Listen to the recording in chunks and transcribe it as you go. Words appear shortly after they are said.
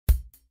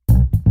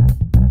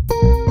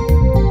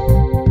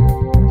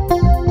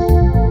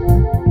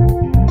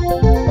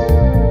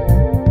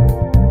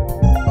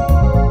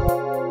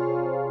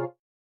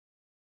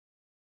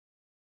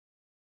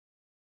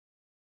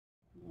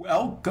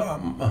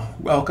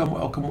Welcome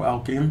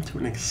to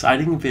an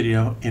exciting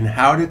video in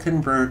how to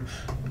convert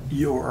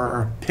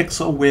your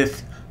pixel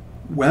width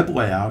web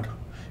layout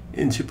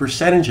into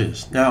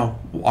percentages. Now,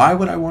 why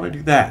would I want to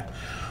do that?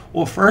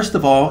 Well, first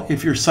of all,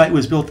 if your site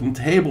was built in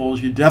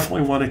tables, you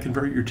definitely want to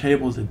convert your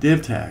tables to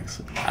div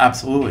tags.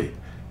 Absolutely.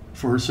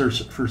 For search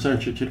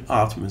engine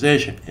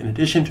optimization. In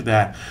addition to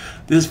that,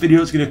 this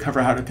video is going to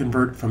cover how to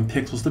convert from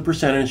pixels to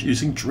percentage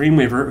using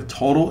Dreamweaver,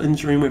 total in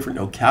Dreamweaver,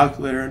 no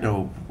calculator,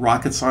 no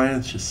rocket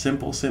science, just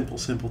simple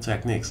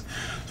techniques.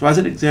 So as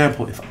an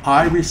example, if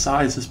I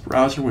resize this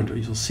browser window,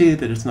 you'll see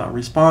that it's not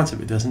responsive.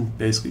 It doesn't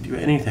basically do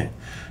anything.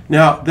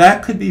 Now,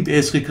 that could be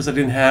basically because I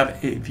didn't have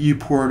a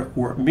viewport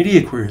or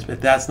media queries,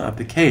 but that's not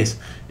the case.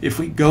 If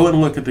we go and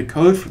look at the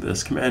code for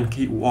this, Command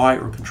key Y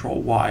or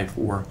Control Y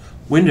for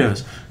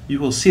Windows, you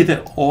will see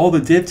that all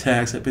the div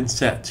tags have been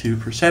set to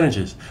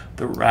percentages.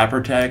 The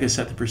wrapper tag is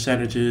set to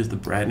percentages, the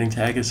branding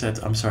tag is set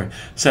to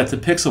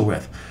pixel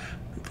width.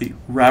 The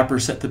wrapper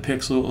set to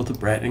pixel, the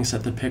branding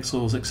set to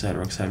pixels,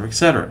 etc., etc.,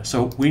 etc.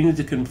 So we need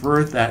to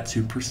convert that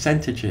to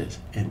percentages,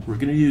 and we're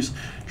going to use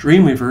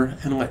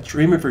Dreamweaver and let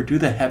Dreamweaver do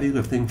the heavy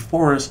lifting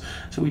for us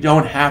so we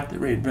don't have to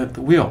reinvent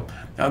the wheel.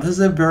 Now, this is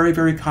a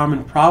very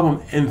common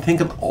problem, and think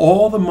of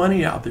all the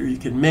money out there you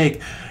can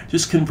make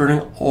just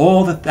converting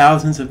all the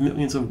thousands of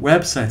millions of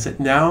websites that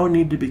now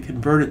need to be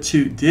converted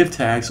to div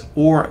tags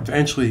or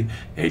eventually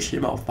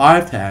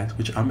HTML5 tags,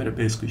 which I'm going to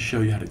basically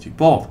show you how to do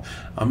both.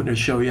 I'm going to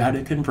show you how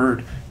to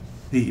convert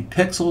the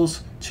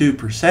pixels to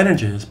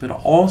percentages, but I'll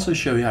also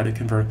show you how to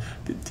convert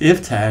the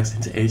div tags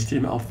into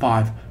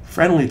HTML5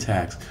 friendly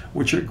tags,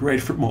 which are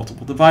great for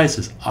multiple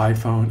devices,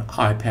 iPhone,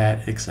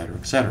 iPad, etc.,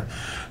 etc.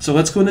 So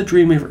let's go into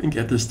Dreamweaver and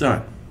get this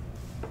done.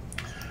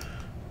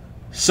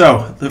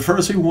 So the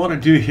first thing we want to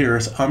do here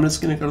is I'm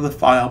just going to go to the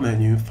File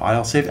menu,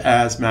 File, Save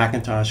As,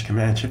 Macintosh,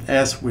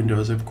 Command-Shift-S,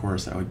 Windows, of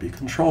course, that would be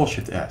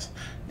Control-Shift-S.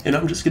 And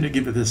I'm just going to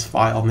give it this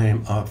file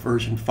name of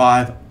version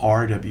 5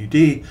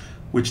 RWD,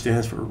 which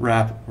stands for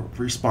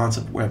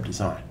Responsive Web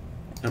Design.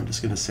 I'm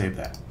just going to save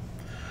that.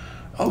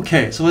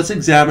 Okay, so let's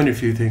examine a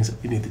few things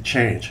that we need to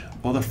change.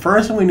 Well, the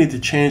first thing we need to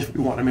change if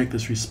we want to make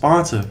this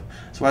responsive.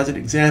 So as an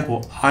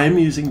example, I'm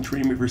using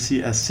Dreamweaver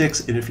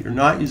CS6, and if you're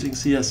not using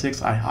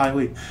CS6, I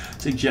highly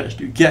suggest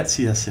you get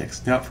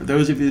CS6. Now, for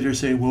those of you that are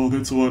saying, well,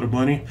 that's a lot of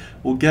money,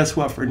 well, guess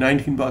what? For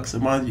 19 bucks a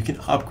month, you can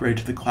upgrade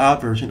to the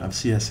cloud version of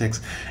CS6.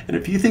 And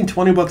if you think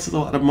 20 bucks is a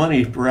lot of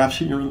money,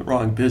 perhaps you're in the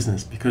wrong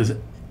business, because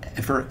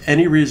if for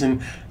any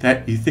reason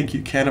that you think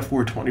you can't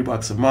afford 20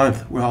 bucks a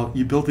month, well,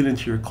 you built it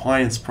into your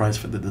client's price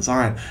for the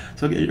design,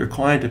 so get your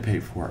client to pay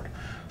for it.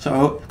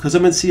 So because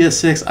I'm in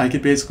CS6, I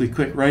could basically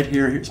click right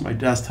here. Here's my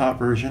desktop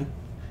version.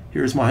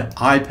 Here's my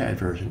iPad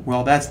version.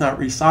 Well, that's not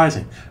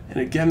resizing. And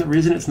again, the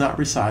reason it's not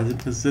resizing is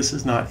because this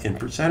is not in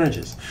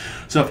percentages.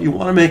 So if you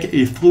want to make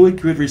a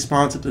fluid grid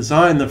responsive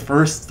design, the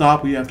first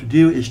stop we have to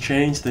do is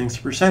change things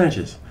to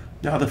percentages.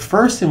 Now, the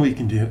first thing we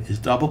can do is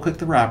double click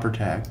the wrapper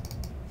tag.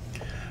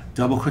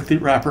 Double click the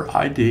wrapper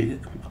ID.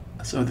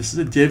 So this is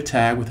a div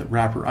tag with a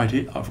wrapper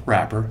ID of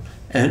wrapper,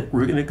 and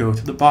we're going to go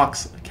to the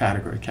box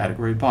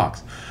category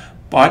box.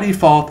 By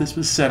default, this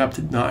was set up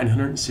to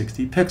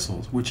 960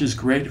 pixels, which is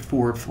great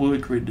for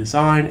fluid grid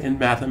design, and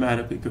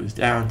mathematically goes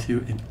down to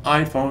an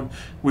iPhone,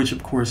 which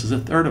of course is a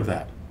third of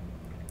that.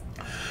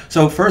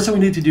 So first thing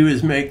we need to do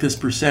is make this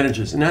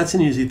percentages, and that's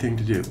an easy thing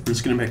to do. We're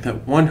just going to make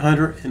that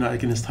 100, and I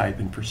can just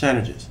type in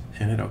percentages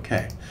and hit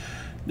OK.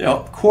 Now,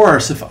 of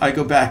course, if I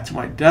go back to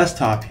my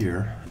desktop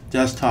here,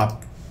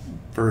 desktop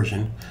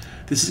version,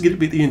 this is going to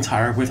be the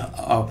entire width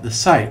of the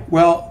site.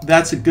 Well,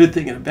 that's a good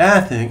thing and a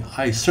bad thing.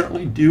 I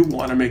certainly do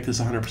want to make this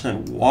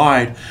 100%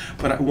 wide,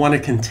 but I want to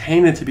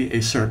contain it to be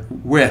a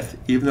certain width,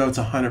 even though it's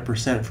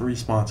 100% for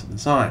responsive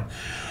design.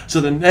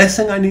 So the next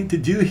thing I need to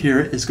do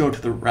here is go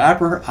to the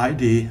wrapper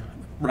ID,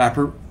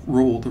 wrapper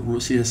rule, the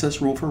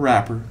CSS rule for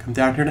wrapper, come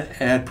down here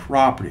to add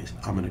properties.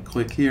 I'm going to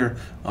click here.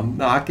 I'm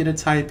not going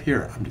to type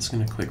here. I'm just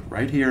going to click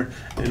right here,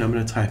 and I'm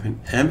going to type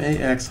in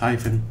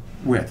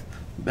max-width,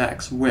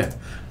 max width.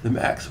 The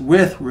max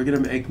width, we're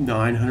going to make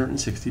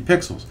 960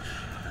 pixels.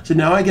 So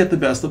now I get the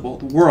best of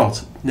both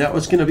worlds. Now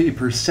it's going to be a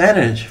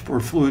percentage for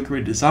fluid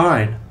grid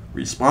design,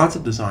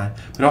 responsive design,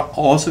 but I'll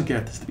also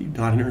get this to be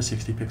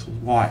 960 pixels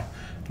wide.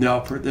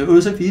 Now, for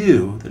those of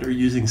you that are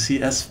using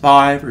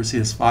CS5 or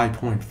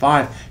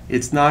CS5.5,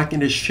 it's not going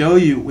to show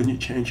you when you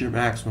change your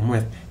maximum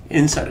width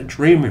inside of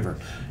Dreamweaver.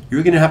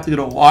 You're going to have to go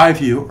to live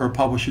view or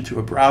publish it to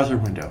a browser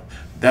window.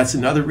 That's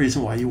another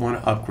reason why you want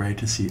to upgrade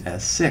to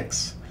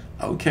CS6.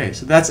 Okay,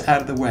 so that's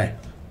out of the way.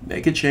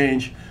 Make a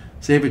change,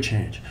 save a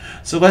change.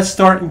 So let's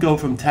start and go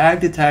from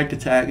tag to tag to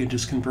tag and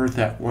just convert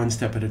that one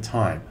step at a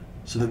time.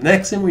 So the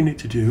next thing we need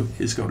to do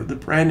is go to the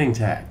branding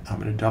tag. I'm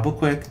going to double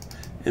click,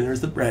 and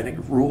there's the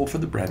branding rule for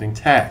the branding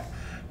tag.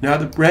 Now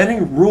the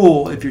branding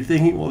rule, if you're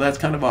thinking, well, that's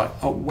kind of a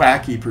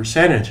wacky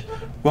percentage,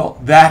 well,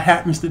 that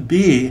happens to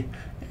be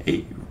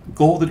a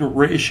golden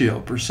ratio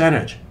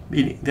percentage,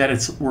 meaning that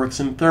it works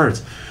in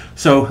thirds.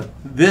 So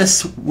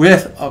this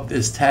width of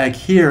this tag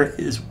here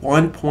is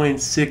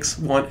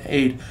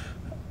 1.618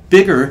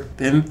 bigger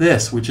than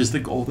this, which is the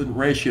golden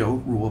ratio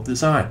rule of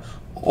design.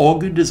 All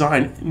good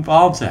design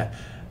involves that.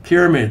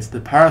 Pyramids, the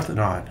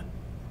Parthenon,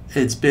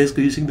 it's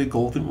basically using the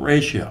golden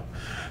ratio.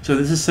 So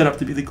this is set up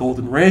to be the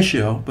golden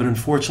ratio, but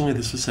unfortunately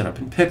this is set up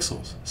in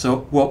pixels.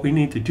 So what we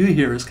need to do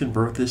here is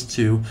convert this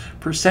to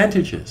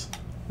percentages.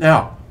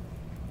 Now,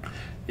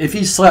 if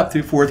you slept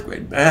through 4th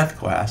grade math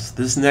class,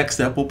 this next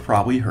step will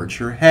probably hurt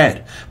your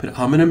head. But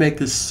I'm going to make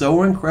this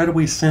so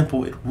incredibly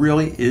simple, it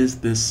really is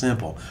this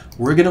simple.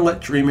 We're going to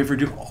let Dreamweaver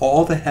do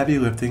all the heavy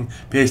lifting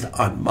based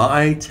on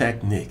my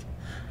technique.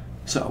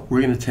 So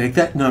we're going to take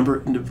that number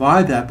and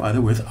divide that by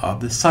the width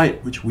of the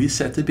site, which we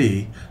set to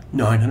be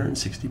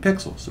 960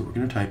 pixels. So we're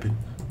going to type in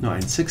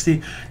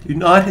 960. Do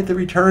not hit the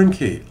return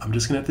key. I'm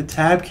just going to hit the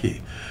tab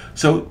key.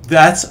 So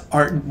that's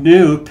our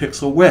new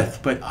pixel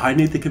width, but I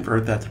need to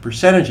convert that to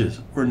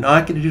percentages. We're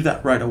not going to do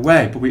that right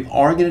away, but we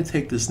are going to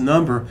take this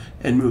number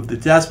and move the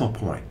decimal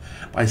point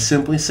by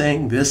simply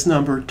saying this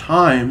number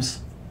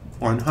times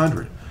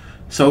 100.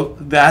 So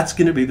that's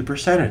going to be the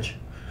percentage.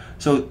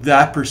 So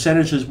that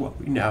percentage is what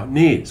we now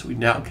need. So we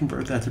now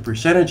convert that to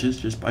percentages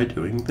just by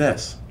doing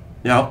this.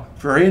 Now,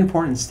 very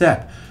important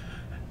step.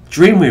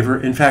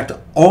 Dreamweaver, in fact,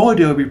 all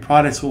Adobe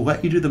products will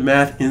let you do the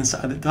math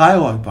inside the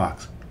dialog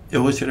box.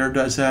 Illustrator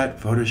does that,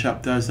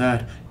 Photoshop does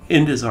that,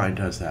 InDesign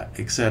does that,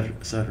 etc.,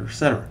 etc.,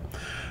 etc.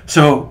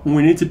 So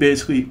we need to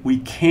basically, we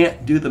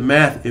can't do the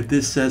math if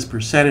this says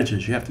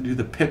percentages. You have to do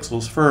the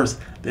pixels first,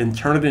 then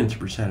turn it into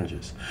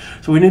percentages.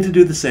 So we need to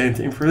do the same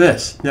thing for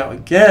this. Now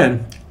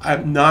again,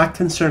 I'm not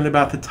concerned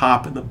about the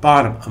top and the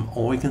bottom. I'm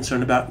only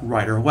concerned about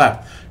right or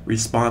left.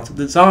 Responsive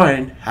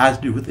design has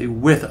to do with the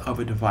width of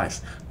a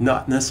device,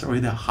 not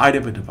necessarily the height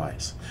of a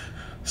device.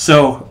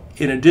 So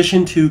in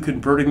addition to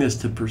converting this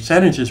to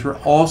percentages, we're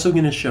also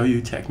going to show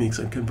you techniques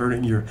on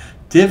converting your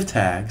div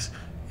tags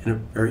in a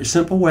very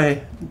simple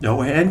way,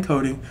 no hand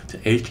coding, to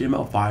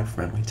HTML5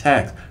 friendly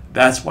tags.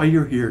 That's why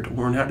you're here, to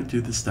learn how to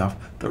do this stuff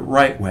the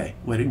right way,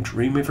 letting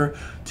Dreamweaver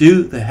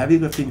do the heavy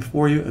lifting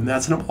for you, and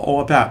that's what I'm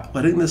all about,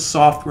 letting the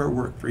software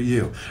work for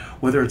you.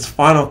 Whether it's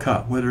Final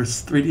Cut, whether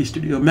it's 3D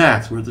Studio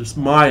Max, whether it's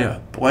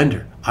Maya,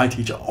 Blender, I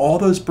teach all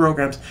those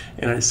programs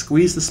and I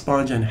squeeze the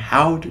sponge on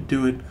how to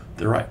do it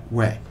the right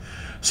way.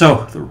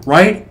 So the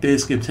right,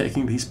 basically I'm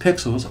taking these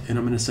pixels and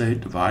I'm going to say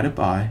divided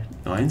by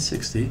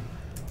 960,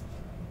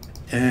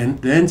 and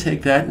then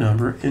take that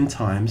number and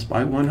times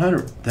by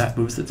 100. That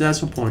moves the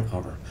decimal point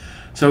over.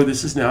 So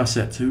this is now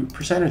set to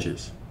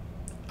percentages.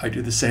 I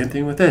do the same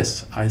thing with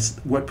this.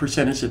 What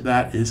percentage of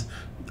that is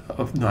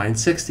of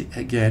 960?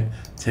 Again,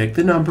 take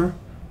the number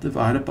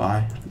divided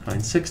by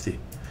 960.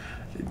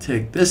 And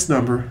take this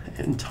number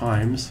and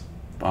times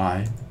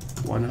by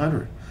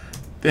 100.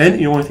 Then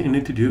the only thing you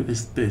need to do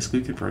is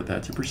basically convert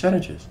that to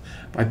percentages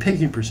by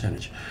picking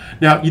percentage.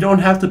 Now, you don't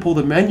have to pull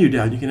the menu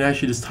down. You can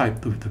actually just type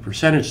the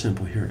percentage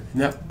symbol here,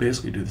 and that will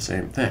basically do the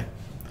same thing.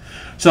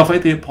 So if I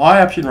hit the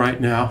apply option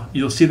right now,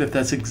 you'll see that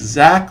that's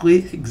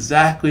exactly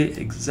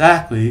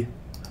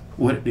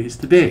what it needs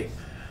to be.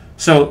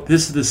 So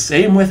this is the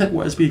same width it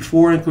was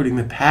before, including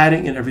the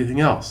padding and everything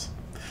else.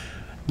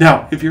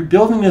 Now, if you're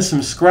building this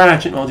from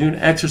scratch, and I'll do an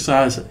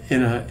exercise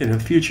in a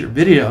future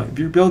video, if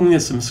you're building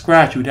this from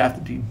scratch, you would have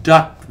to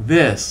deduct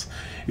this.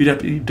 You'd have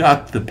to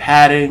deduct the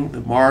padding, the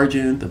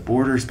margin, the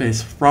border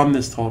space from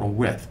this total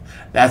width.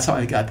 That's how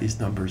I got these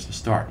numbers to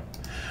start.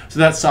 So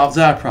that solves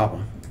that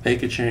problem.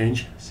 Make a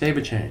change, save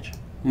a change.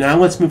 Now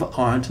let's move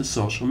on to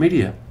social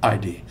media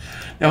ID.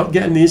 Now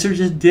again, these are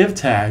just div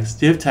tags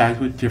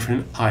with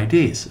different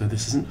IDs. So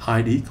this is an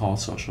ID called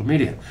social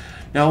media.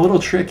 Now a little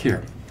trick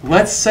here.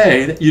 Let's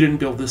say that you didn't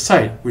build this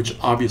site, which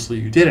obviously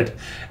you didn't,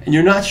 and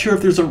you're not sure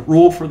if there's a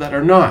rule for that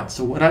or not.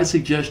 So what I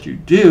suggest you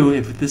do,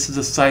 if this is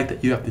a site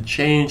that you have to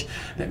change,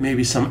 that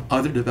maybe some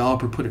other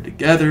developer put it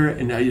together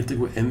and now you have to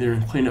go in there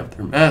and clean up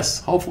their mess,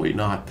 hopefully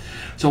not.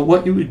 So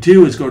what you would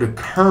do is go to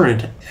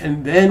current,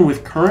 and then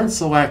with current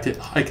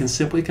selected, I can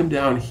simply come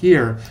down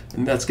here,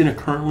 and that's going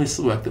to currently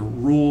select the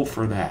rule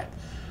for that.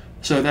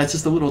 So that's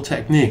just a little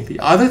technique. The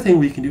other thing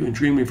we can do in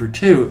Dreamweaver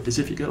too is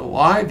if you go to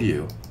live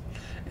view,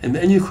 and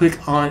then you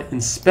click on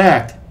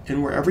inspect,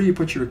 and wherever you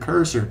put your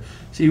cursor,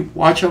 see,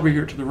 watch over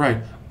here to the right,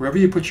 wherever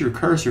you put your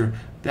cursor,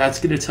 that's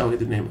going to tell you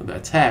the name of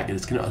that tag, and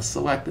it's going to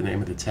select the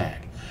name of the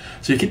tag.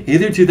 So you can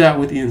either do that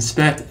with the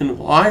inspect and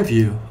live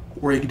view,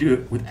 or you can do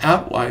it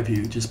without live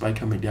view just by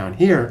coming down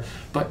here,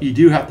 but you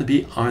do have to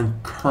be on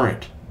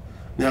current.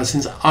 Now,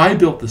 since I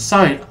built the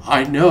site,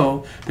 I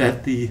know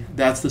that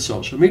that's the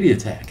social media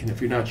tag, and if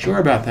you're not sure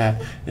about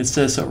that, it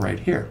says so right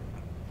here.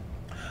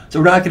 So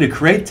we're not going to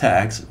create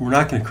tags, we're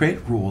not going to create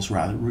rules,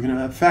 rather, we're going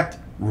to affect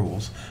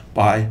rules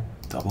by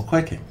double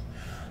clicking.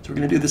 So we're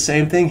going to do the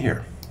same thing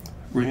here.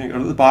 We're going to go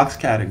to the box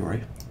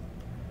category.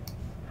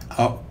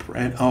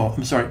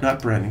 I'm sorry,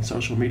 not branding,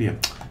 social media,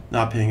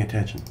 not paying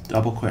attention,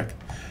 double click.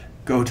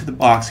 Go to the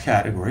box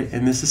category,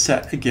 and this is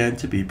set again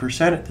to be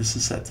percentage, this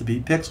is set to be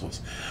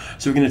pixels.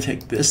 So we're going to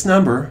take this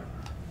number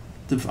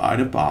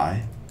divided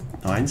by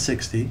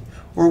 960,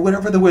 or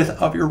whatever the width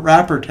of your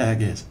wrapper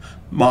tag is.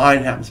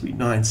 Mine happens to be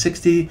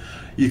 960.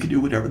 You can do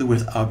whatever the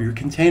width of your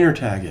container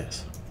tag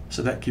is.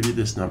 So that gives you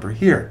this number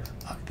here.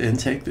 I then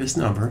take this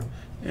number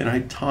and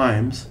I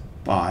times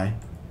by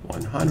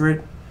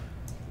 100.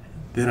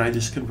 Then I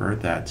just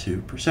convert that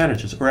to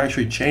percentages, or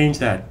actually change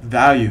that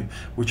value,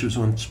 which was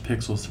 1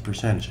 pixels, to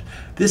percentage.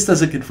 This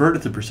doesn't convert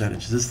it to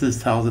percentages.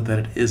 This tells it that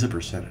it is a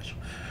percentage.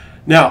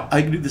 Now,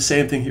 I can do the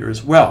same thing here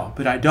as well,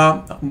 but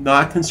I'm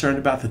not concerned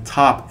about the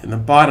top and the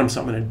bottom, so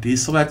I'm going to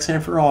deselect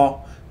same for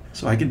all,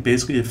 so I can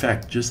basically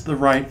affect just the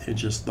right and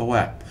just the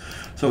left.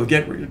 So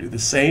again, we're going to do the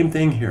same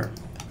thing here.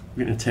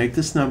 We're going to take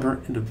this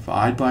number and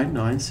divide by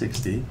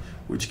 960,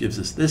 which gives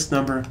us this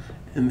number,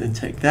 and then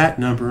take that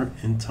number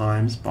and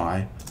times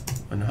by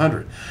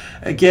 100.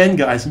 Again,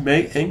 guys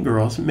and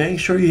girls, make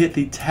sure you hit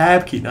the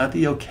tab key, not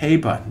the OK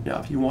button. Now,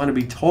 if you want to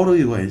be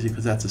totally lazy,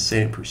 because that's the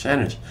same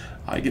percentage,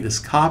 I can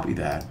just copy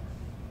that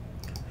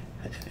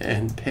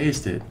and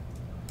paste it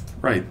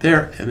right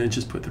there, and then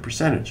just put the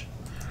percentage.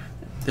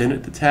 Then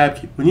hit the tab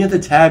key. When you hit the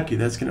tab key,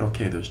 that's going to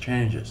OK those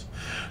changes.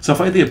 So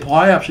if I hit the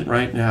apply option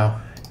right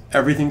now,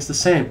 everything's the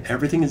same.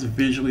 Everything is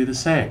visually the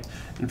same.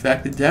 In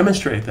fact, to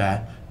demonstrate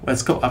that,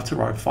 let's go up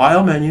to our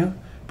File menu,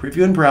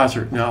 Preview in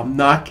Browser. Now, I'm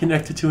not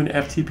connected to an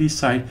FTP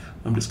site.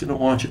 I'm just going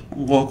to launch it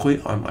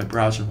locally on my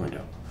browser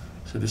window.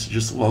 So this is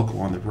just local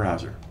on the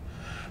browser.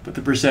 But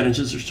the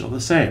percentages are still the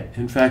same.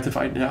 In fact, if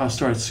I now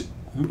start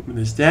moving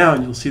this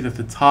down, you'll see that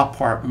the top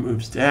part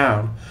moves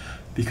down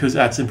because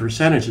that's in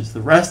percentages.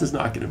 The rest is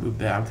not going to move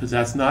down because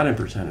that's not in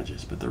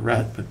percentages. But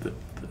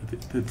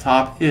the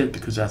top is,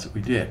 because that's what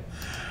we did.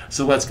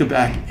 So let's go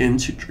back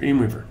into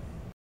Dreamweaver.